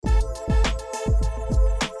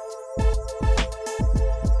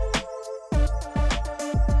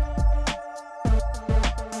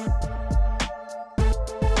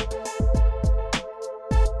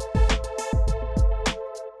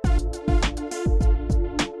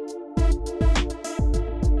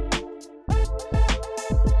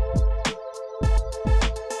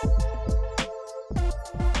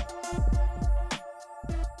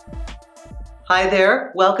Hi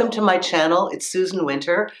there, welcome to my channel. It's Susan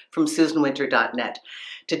Winter from susanwinter.net.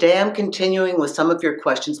 Today I'm continuing with some of your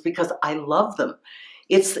questions because I love them.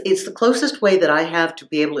 It's the closest way that I have to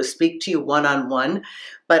be able to speak to you one-on-one,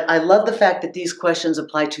 but I love the fact that these questions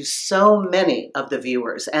apply to so many of the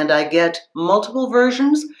viewers and I get multiple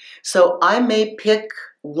versions, so I may pick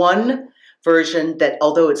one version that,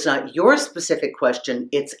 although it's not your specific question,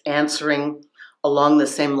 it's answering along the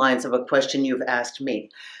same lines of a question you've asked me.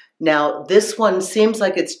 Now, this one seems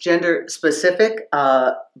like it's gender specific,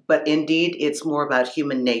 but indeed it's more about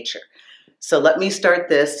human nature. So let me start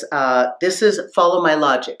this. This is Follow My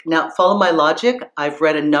Logic. Now, Follow My Logic, I've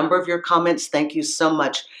read a number of your comments. Thank you so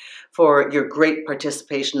much for your great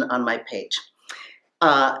participation on my page.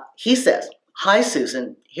 He says, "Hi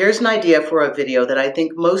Susan, here's an idea for a video that I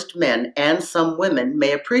think most men and some women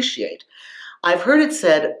may appreciate. I've heard it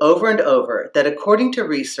said over and over that according to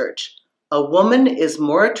research, a woman is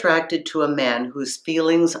more attracted to a man whose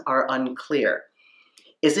feelings are unclear.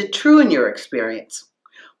 Is it true in your experience?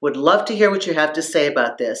 Would love to hear what you have to say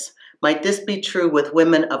about this. Might this be true with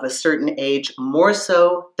women of a certain age more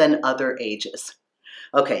so than other ages?"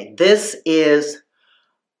 Okay, this is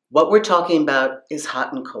what we're talking about is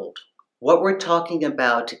hot and cold. What we're talking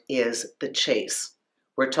about is the chase.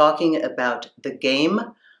 We're talking about the game,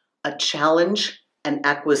 a challenge, an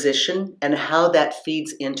acquisition, and how that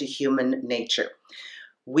feeds into human nature.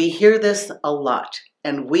 We hear this a lot,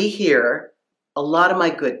 and we hear a lot of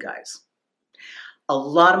my good guys. A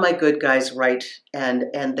lot of my good guys write, and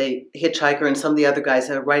they Hitchhiker and some of the other guys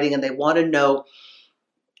are writing, and they want to know,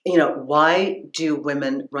 why do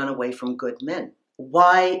women run away from good men?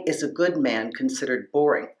 Why is a good man considered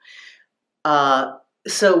boring?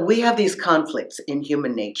 So we have these conflicts in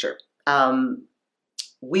human nature.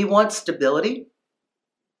 We want stability,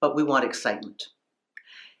 but we want excitement.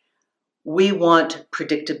 We want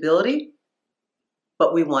predictability,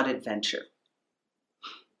 but we want adventure.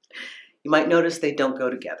 You might notice they don't go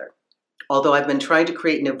together. Although I've been trying to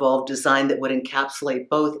create an evolved design that would encapsulate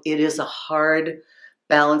both, it is a hard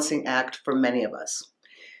balancing act for many of us.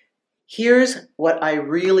 Here's what I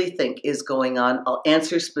really think is going on. I'll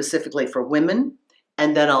answer specifically for women,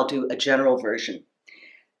 and then I'll do a general version.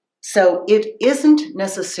 So it isn't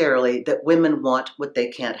necessarily that women want what they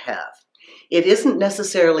can't have. It isn't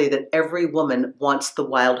necessarily that every woman wants the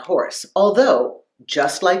wild horse, although,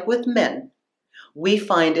 just like with men, we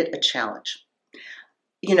find it a challenge.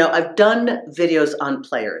 I've done videos on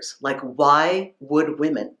players, like why would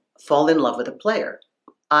women fall in love with a player?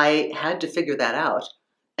 I had to figure that out,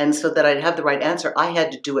 and so that I'd have the right answer, I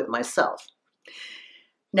had to do it myself.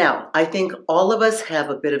 Now, I think all of us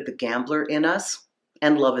have a bit of the gambler in us,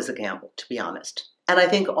 and love is a gamble, to be honest. And I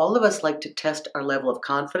think all of us like to test our level of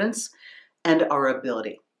confidence and our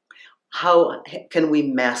ability. How can we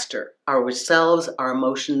master ourselves, our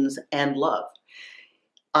emotions, and love?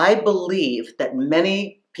 I believe that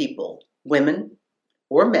many people, women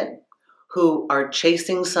or men, who are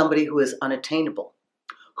chasing somebody who is unattainable,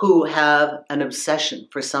 who have an obsession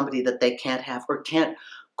for somebody that they can't have or can't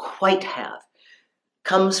quite have,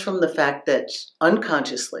 comes from the fact that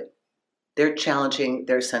unconsciously, they're challenging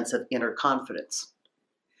their sense of inner confidence.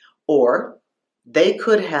 Or they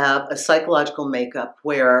could have a psychological makeup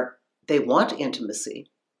where they want intimacy,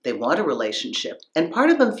 they want a relationship, and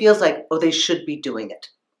part of them feels like, oh, they should be doing it.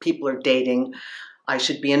 People are dating, I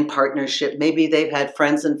should be in partnership. Maybe they've had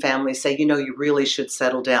friends and family say, you really should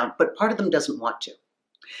settle down, but part of them doesn't want to.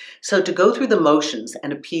 So to go through the motions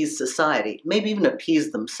and appease society, maybe even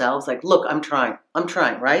appease themselves, like, look, I'm trying,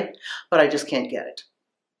 right? But I just can't get it.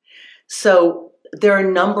 So there are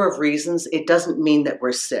a number of reasons. It doesn't mean that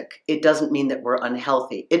we're sick. It doesn't mean that we're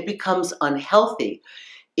unhealthy. It becomes unhealthy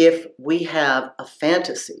if we have a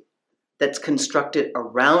fantasy that's constructed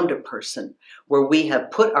around a person where we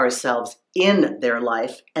have put ourselves in their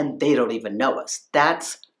life and they don't even know us.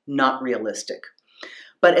 That's not realistic.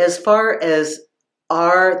 But as far as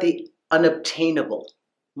are the unobtainable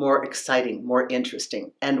more exciting, more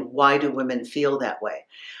interesting, and why do women feel that way?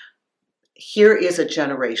 Here is a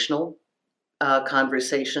generational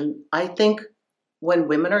conversation. I think when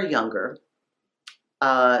women are younger,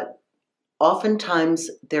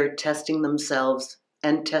 oftentimes they're testing themselves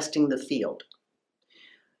and testing the field.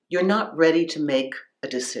 You're not ready to make a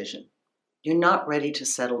decision. You're not ready to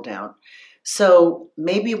settle down. So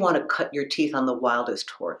maybe you want to cut your teeth on the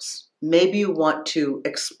wildest horse. Maybe you want to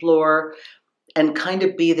explore and kind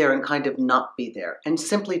of be there and kind of not be there and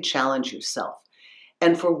simply challenge yourself.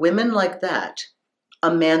 And for women like that, a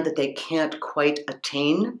man that they can't quite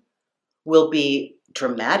attain will be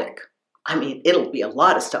dramatic. I mean, it'll be a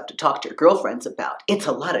lot of stuff to talk to your girlfriends about. It's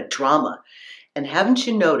a lot of drama. And haven't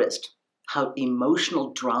you noticed how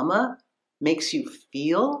emotional drama makes you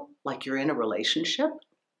feel like you're in a relationship.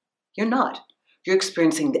 You're not. You're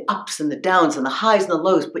experiencing the ups and the downs and the highs and the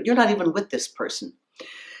lows, but you're not even with this person.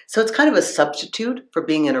 So it's kind of a substitute for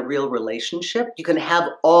being in a real relationship. You can have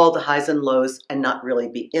all the highs and lows and not really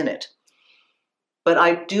be in it. But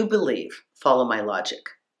I do believe, follow my logic,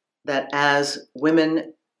 that as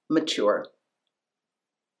women mature,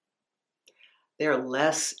 they're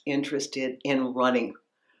less interested in running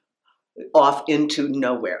off into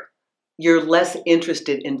nowhere. You're less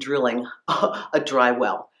interested in drilling a dry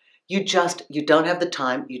well. You don't have the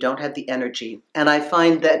time, you don't have the energy. And I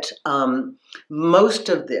find that most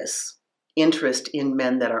of this interest in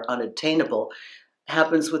men that are unattainable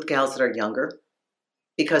happens with gals that are younger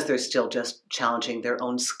because they're still just challenging their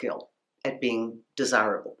own skill at being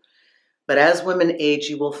desirable. But as women age,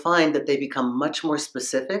 you will find that they become much more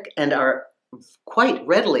specific and are quite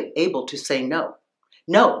readily able to say no.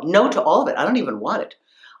 No to all of it. I don't even want it.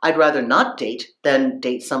 I'd rather not date than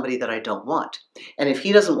date somebody that I don't want. And if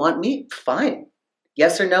he doesn't want me, fine.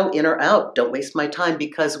 Yes or no, in or out. Don't waste my time,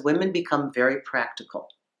 because women become very practical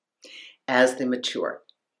as they mature.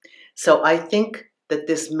 So I think that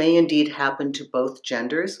this may indeed happen to both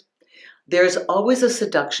genders. There's always a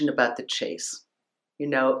seduction about the chase. You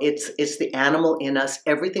know, it's the animal in us.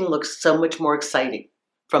 Everything looks so much more exciting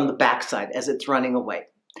from the backside as it's running away.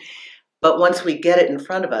 But once we get it in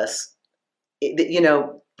front of us,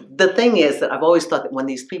 the thing is that I've always thought that when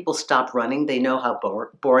these people stop running, they know how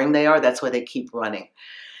boring they are. That's why they keep running.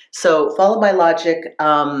 So follow my logic.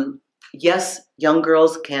 Yes, young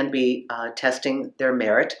girls can be testing their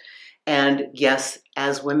merit. And yes,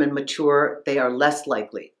 as women mature, they are less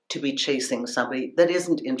likely to be chasing somebody that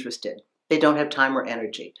isn't interested. They don't have time or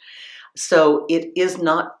energy. So it is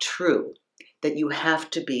not true that you have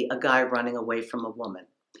to be a guy running away from a woman.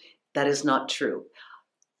 That is not true.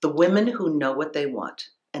 The women who know what they want,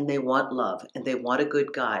 and they want love, and they want a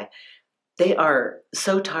good guy, they are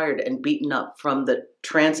so tired and beaten up from the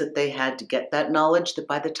transit they had to get that knowledge that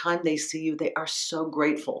by the time they see you, they are so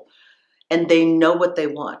grateful. And they know what they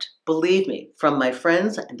want. Believe me, from my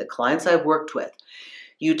friends and the clients I've worked with,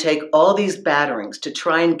 you take all these batterings to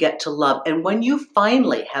try and get to love. And when you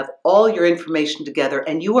finally have all your information together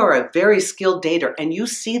and you are a very skilled dater and you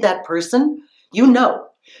see that person, you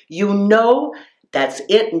know that's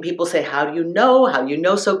it. And people say, how do you know? How do you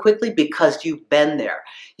know so quickly? Because you've been there.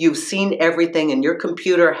 You've seen everything, and your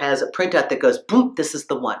computer has a printout that goes, boom, this is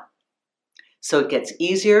the one. So it gets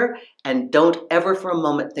easier, and don't ever for a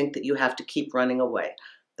moment think that you have to keep running away.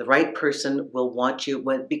 The right person will want you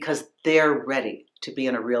because they're ready to be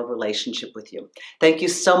in a real relationship with you. Thank you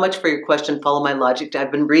so much for your question. Follow my logic.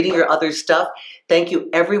 I've been reading your other stuff. Thank you,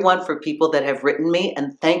 everyone, for people that have written me,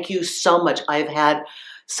 and thank you so much. I've had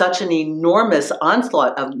such an enormous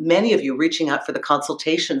onslaught of many of you reaching out for the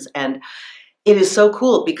consultations, and it is so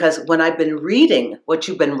cool because when I've been reading what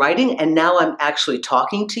you've been writing and now I'm actually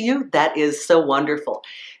talking to you, that is so wonderful.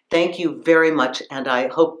 Thank you very much, and I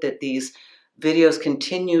hope that these videos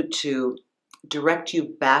continue to direct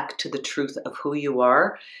you back to the truth of who you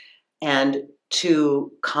are and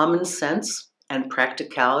to common sense and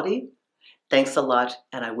practicality. Thanks a lot,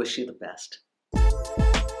 and I wish you the best.